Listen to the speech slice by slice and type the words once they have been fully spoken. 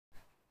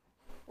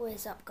What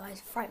is up,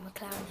 guys? Frank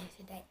McLaren here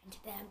today, and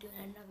today I'm doing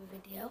another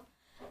video.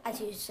 As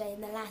you say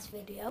in the last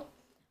video,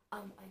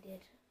 I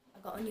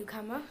got a new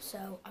camera,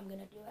 so I'm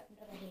gonna do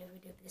another Halo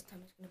video, but this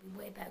time it's gonna be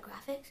way better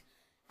graphics.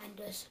 And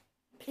just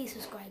please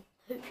subscribe.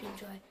 Hope you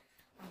enjoy.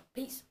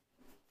 Peace.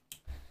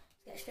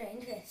 Let's get straight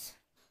into this.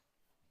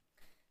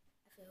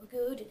 I feel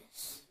good in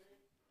this.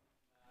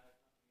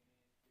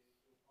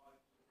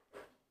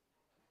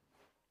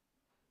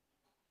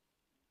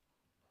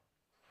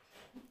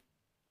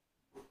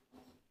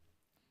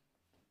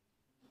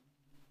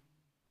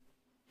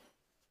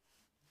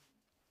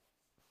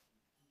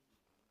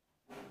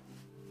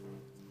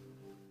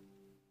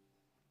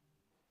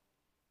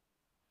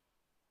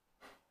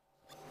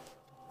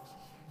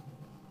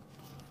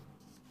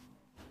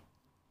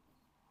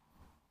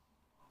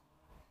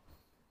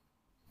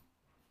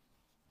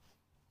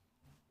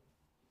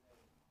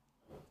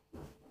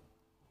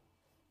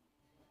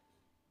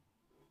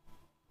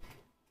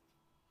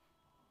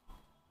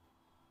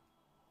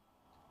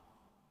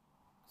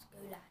 Go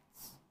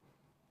lads.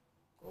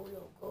 Go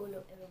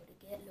low, everybody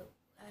get low.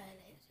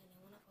 Let's see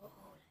anyone of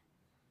all.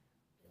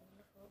 It's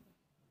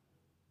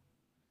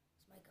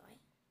my guy.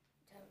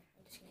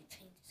 I'm just gonna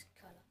change his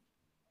colour.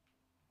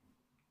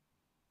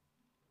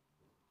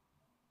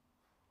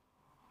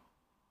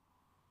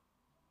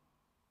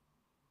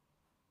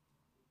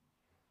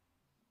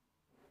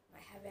 I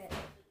have it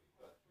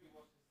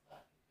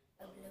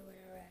a blue and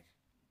a red,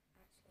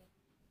 actually.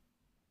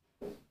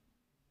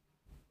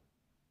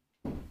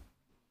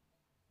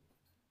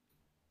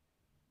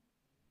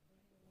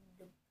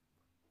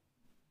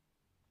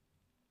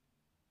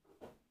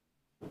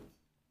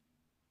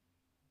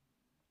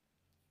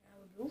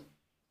 Blue.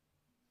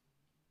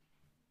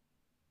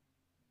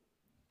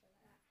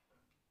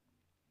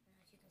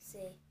 As you can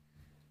see,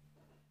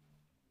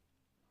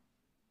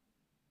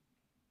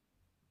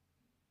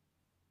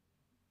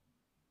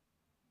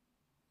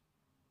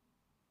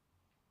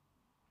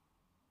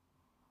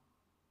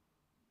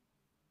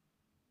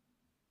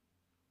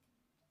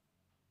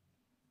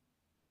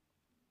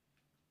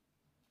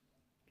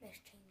 let's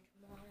change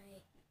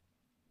my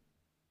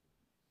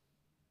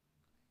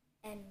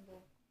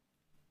angle.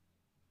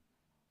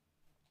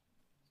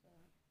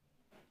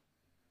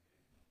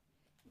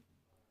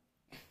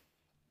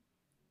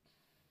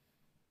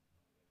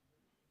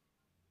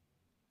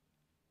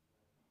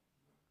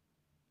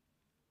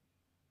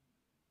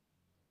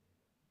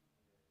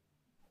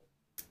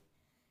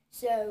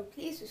 So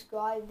please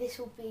subscribe. This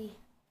will be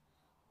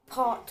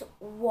part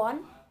 1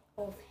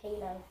 of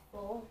Halo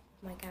 4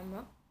 with my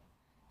camera.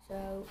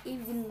 So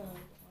even though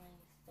I'm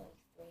 33,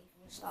 I'm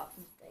going to start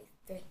from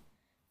 33.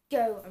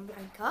 Go and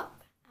rank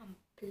up, and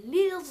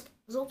please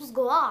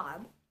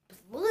subscribe.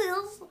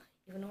 Please.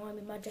 Even though I'm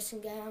in my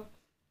dressing gown.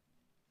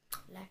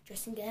 Black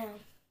dressing gown.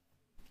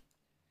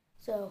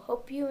 So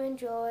hope you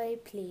enjoy.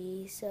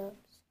 Please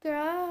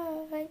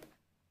subscribe.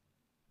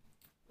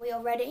 We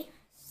are ready.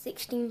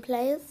 16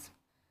 players.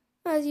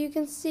 As you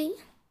can see,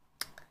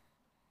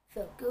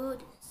 feel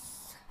good.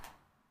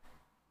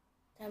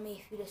 Tell me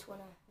if you just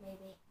wanna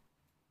maybe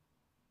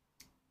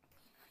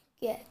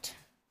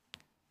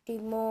do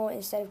more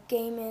instead of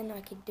gaming.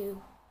 I could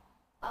do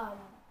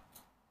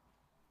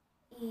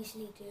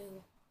easily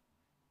do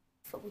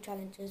football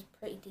challenges,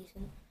 pretty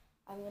decent.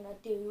 I'm going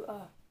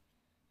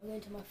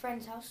to my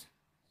friend's house,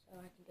 so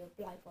I can do a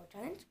blindfold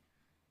challenge.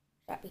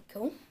 That'd be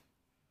cool.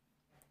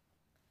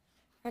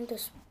 And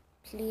just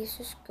please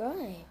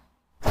subscribe.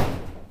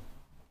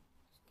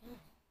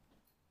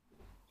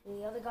 To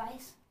the other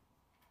guys.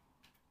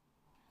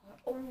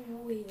 Oh,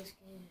 he was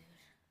good.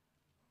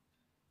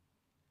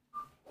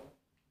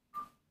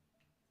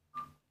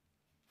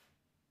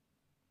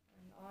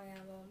 And I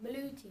am on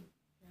blue team.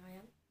 I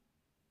am.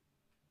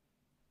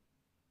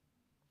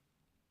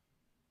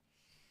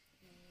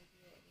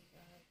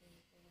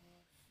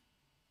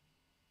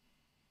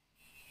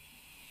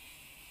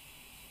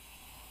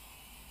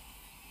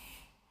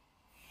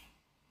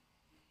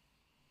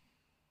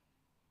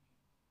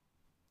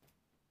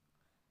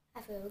 I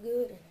feel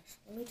good in this.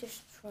 Let me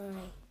just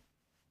try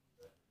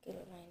get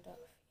it lined up.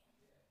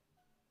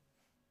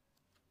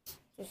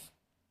 Just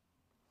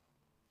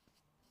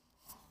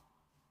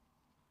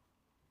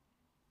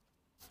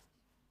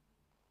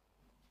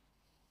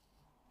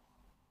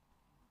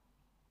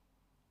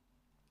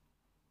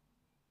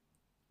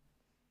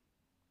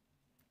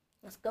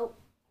let's go.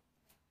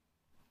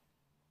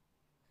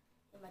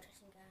 In my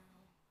dressing gown.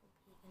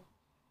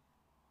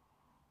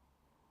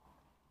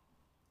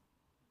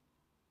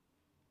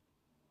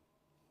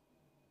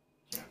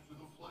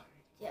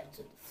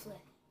 To the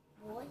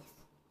flag,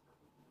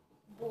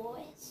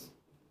 boys.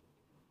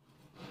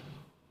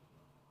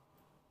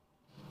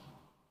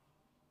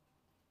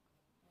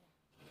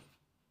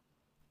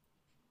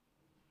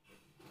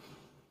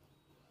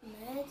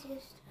 Magic time.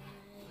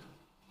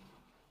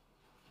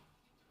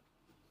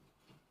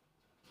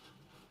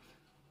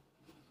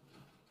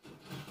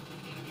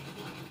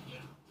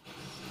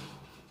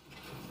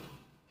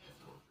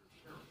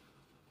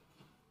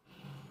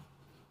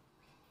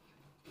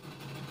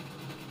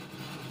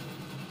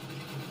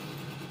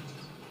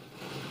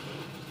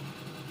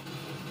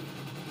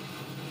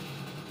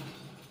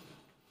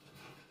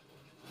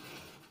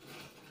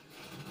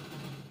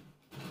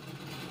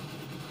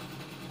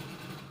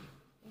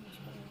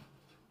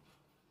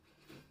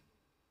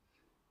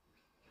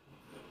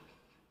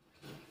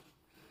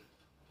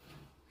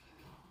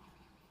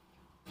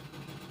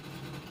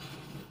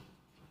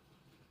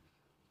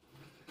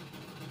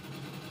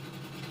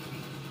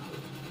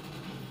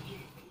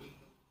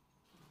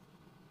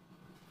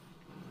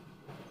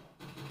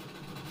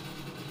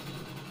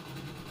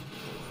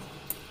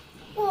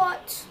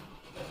 what?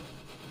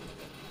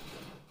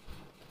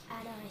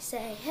 And I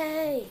say,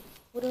 hey,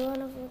 what do I want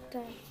to look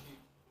down?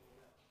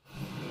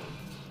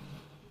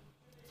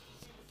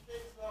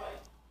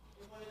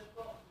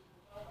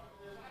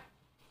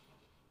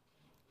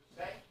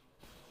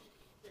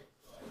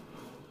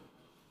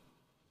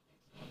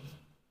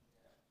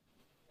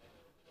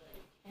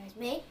 There's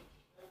me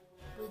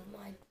with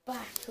my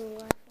battle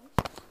rifle.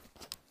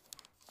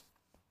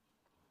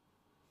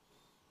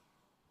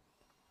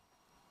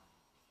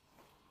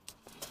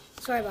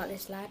 Sorry about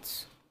this,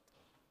 lads.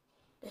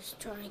 Just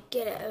trying to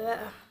get it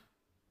over.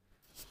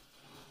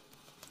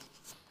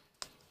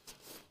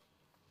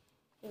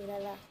 Leave it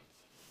like that.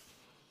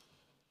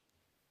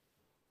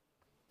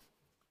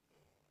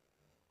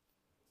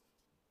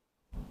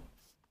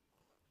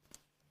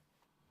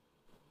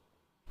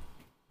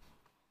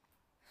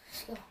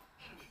 Let's go.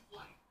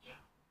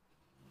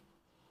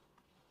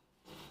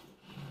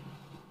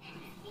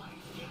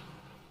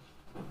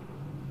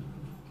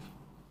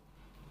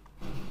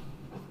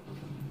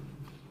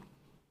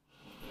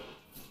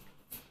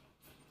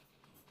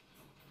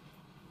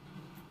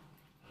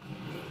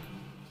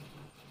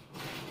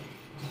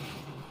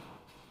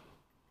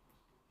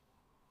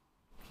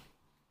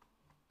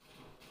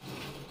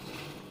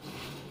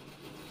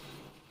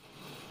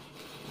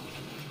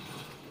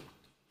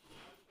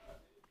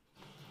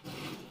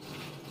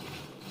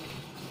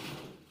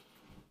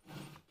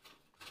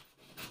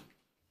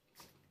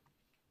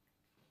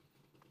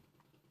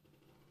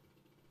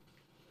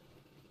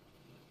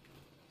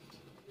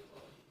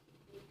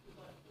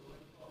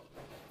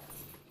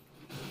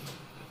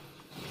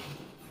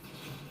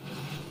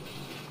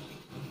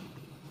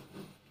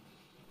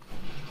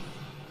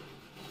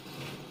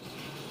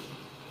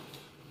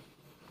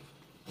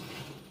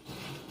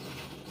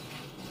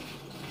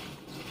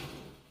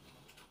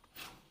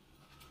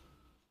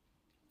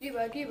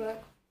 Debug.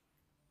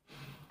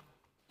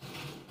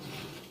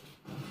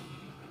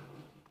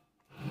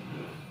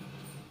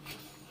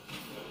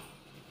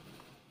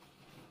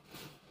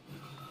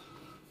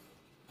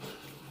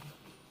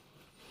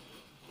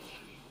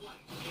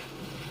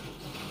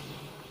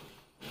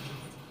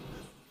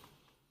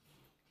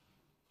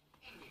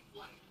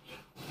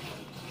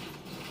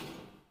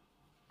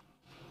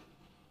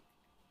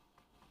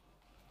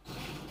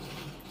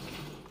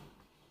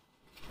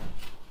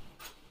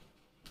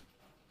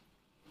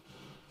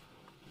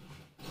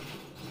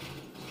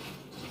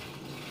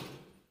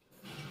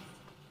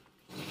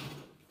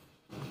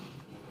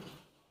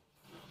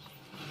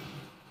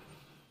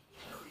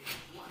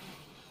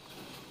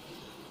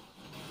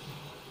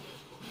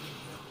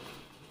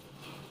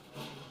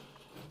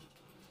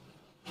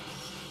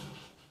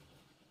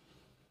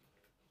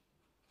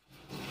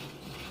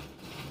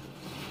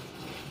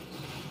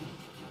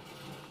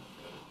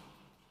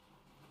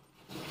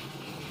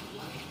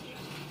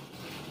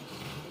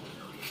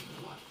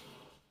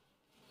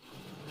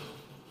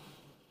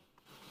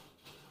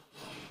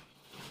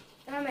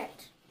 Damn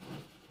it.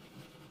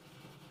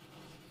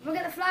 Look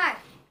at the flag.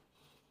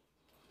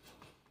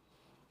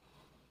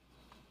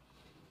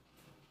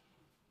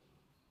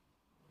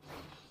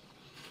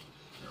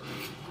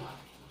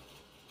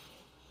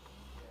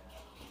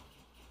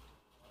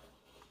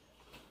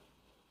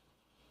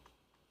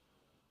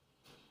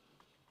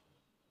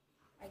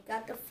 I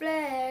got the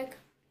flag.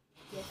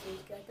 Yes, we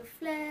got the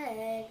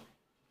flag.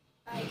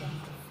 I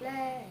got the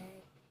flag.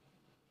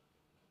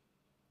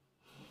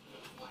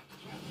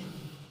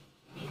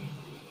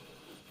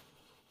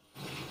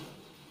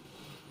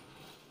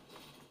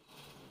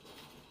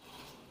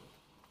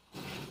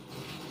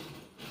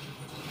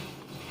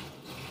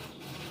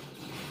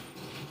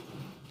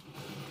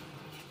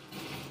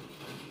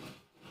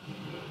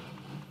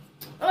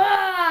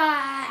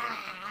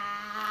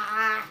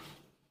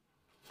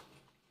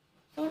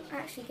 Someone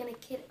actually gonna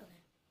kill it.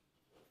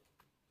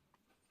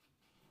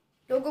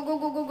 Okay.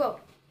 Go.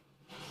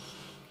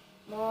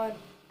 Come on.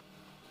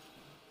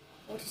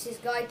 What is this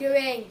guy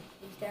doing?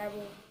 He's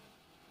terrible.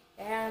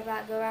 Go around the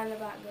back, go around the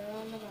back.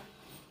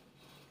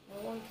 No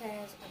one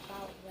cares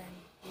about them.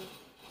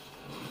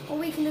 Or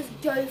we can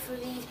just go for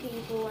these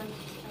people and...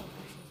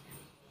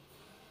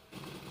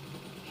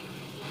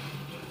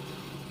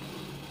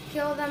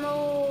 kill them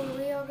all.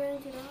 We are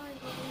going to die.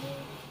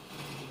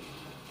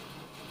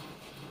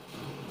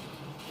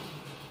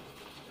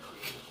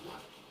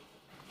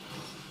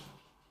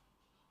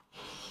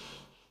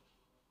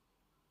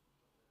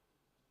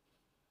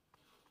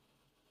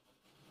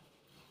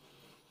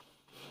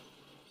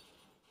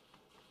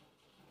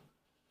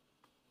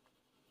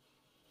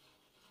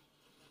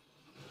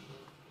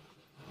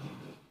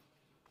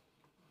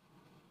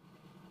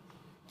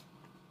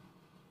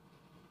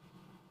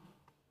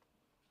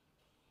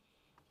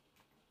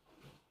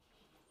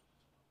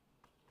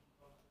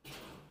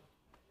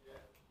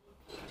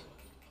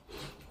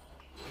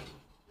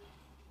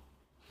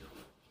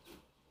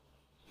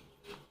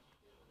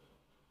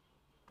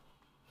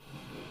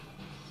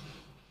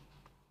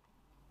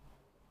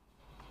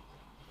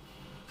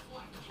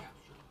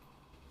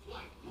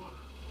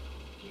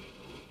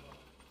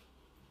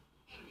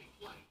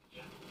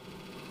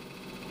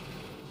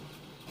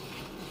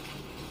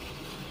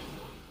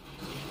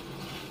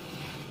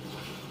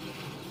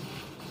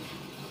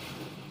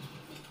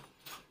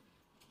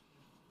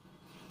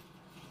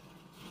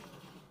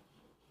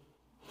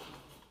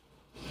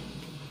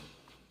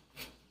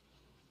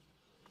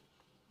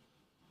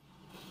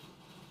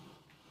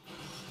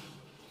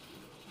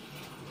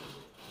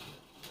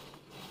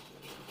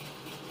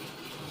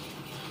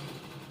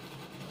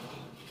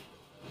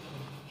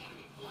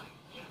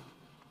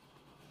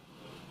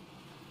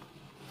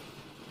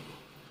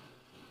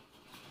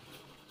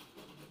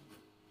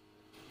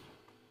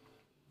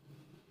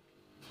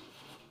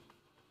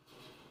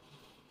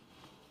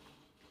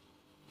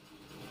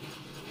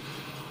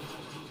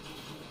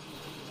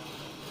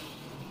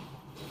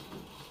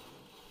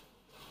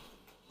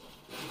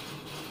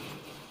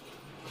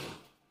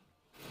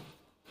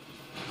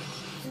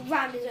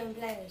 rammed his own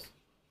players.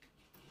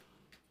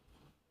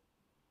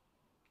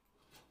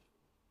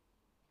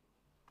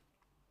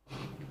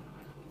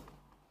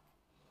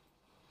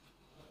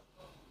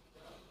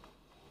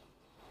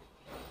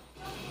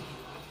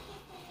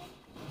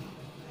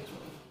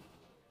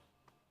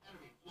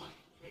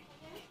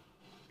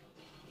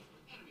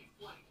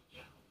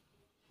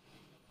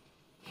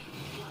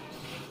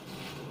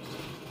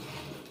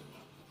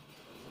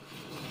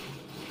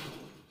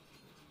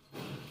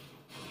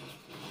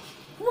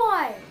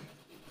 Why?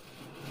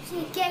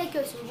 See, Gary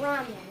goes to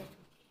ram him.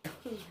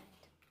 Poo head.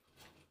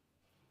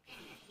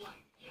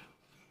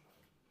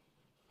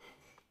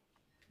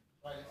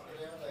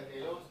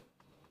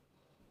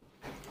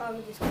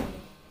 Oh, this guy.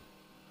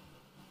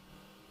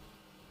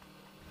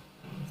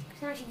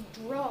 It's actually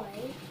dry.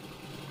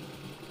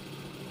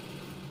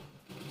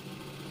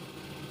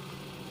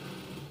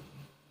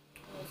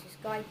 What's this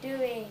guy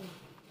doing?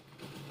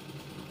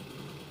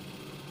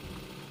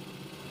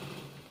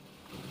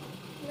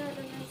 No, no, no,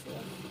 no.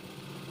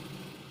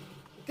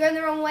 Going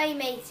the wrong way,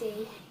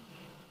 matey.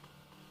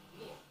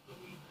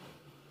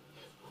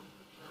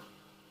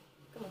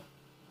 Come on.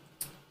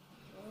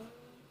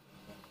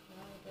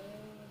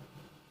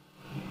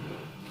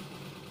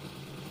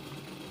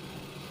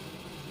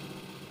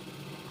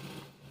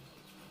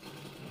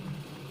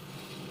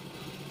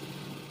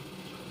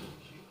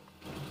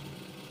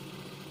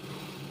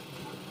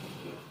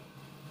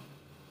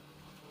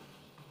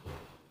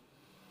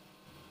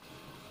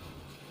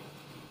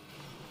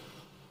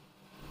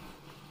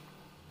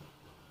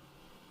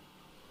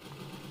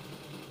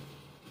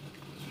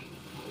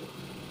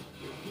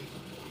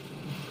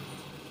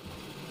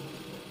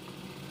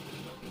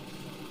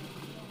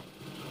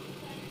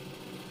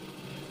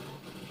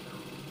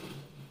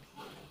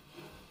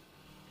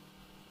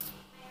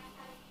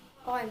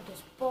 I'm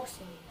just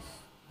bossing this.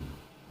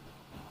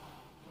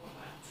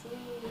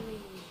 Truly.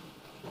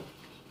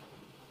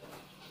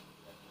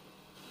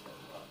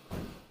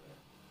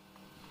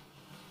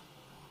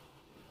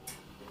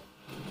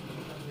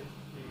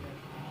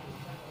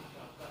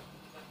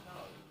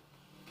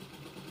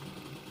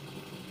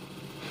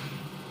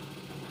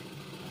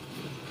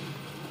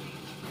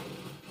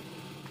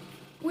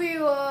 We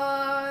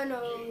won!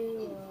 Oh,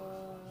 we won.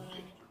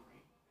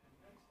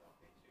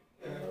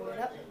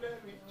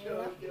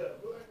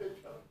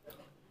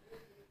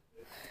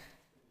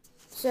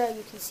 So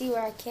you can see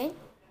where I came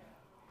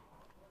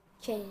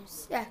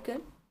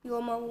second.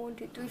 You're my 1,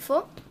 2, 3,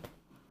 4.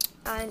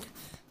 And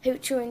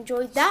hope you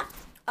enjoyed that.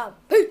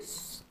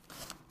 Peace!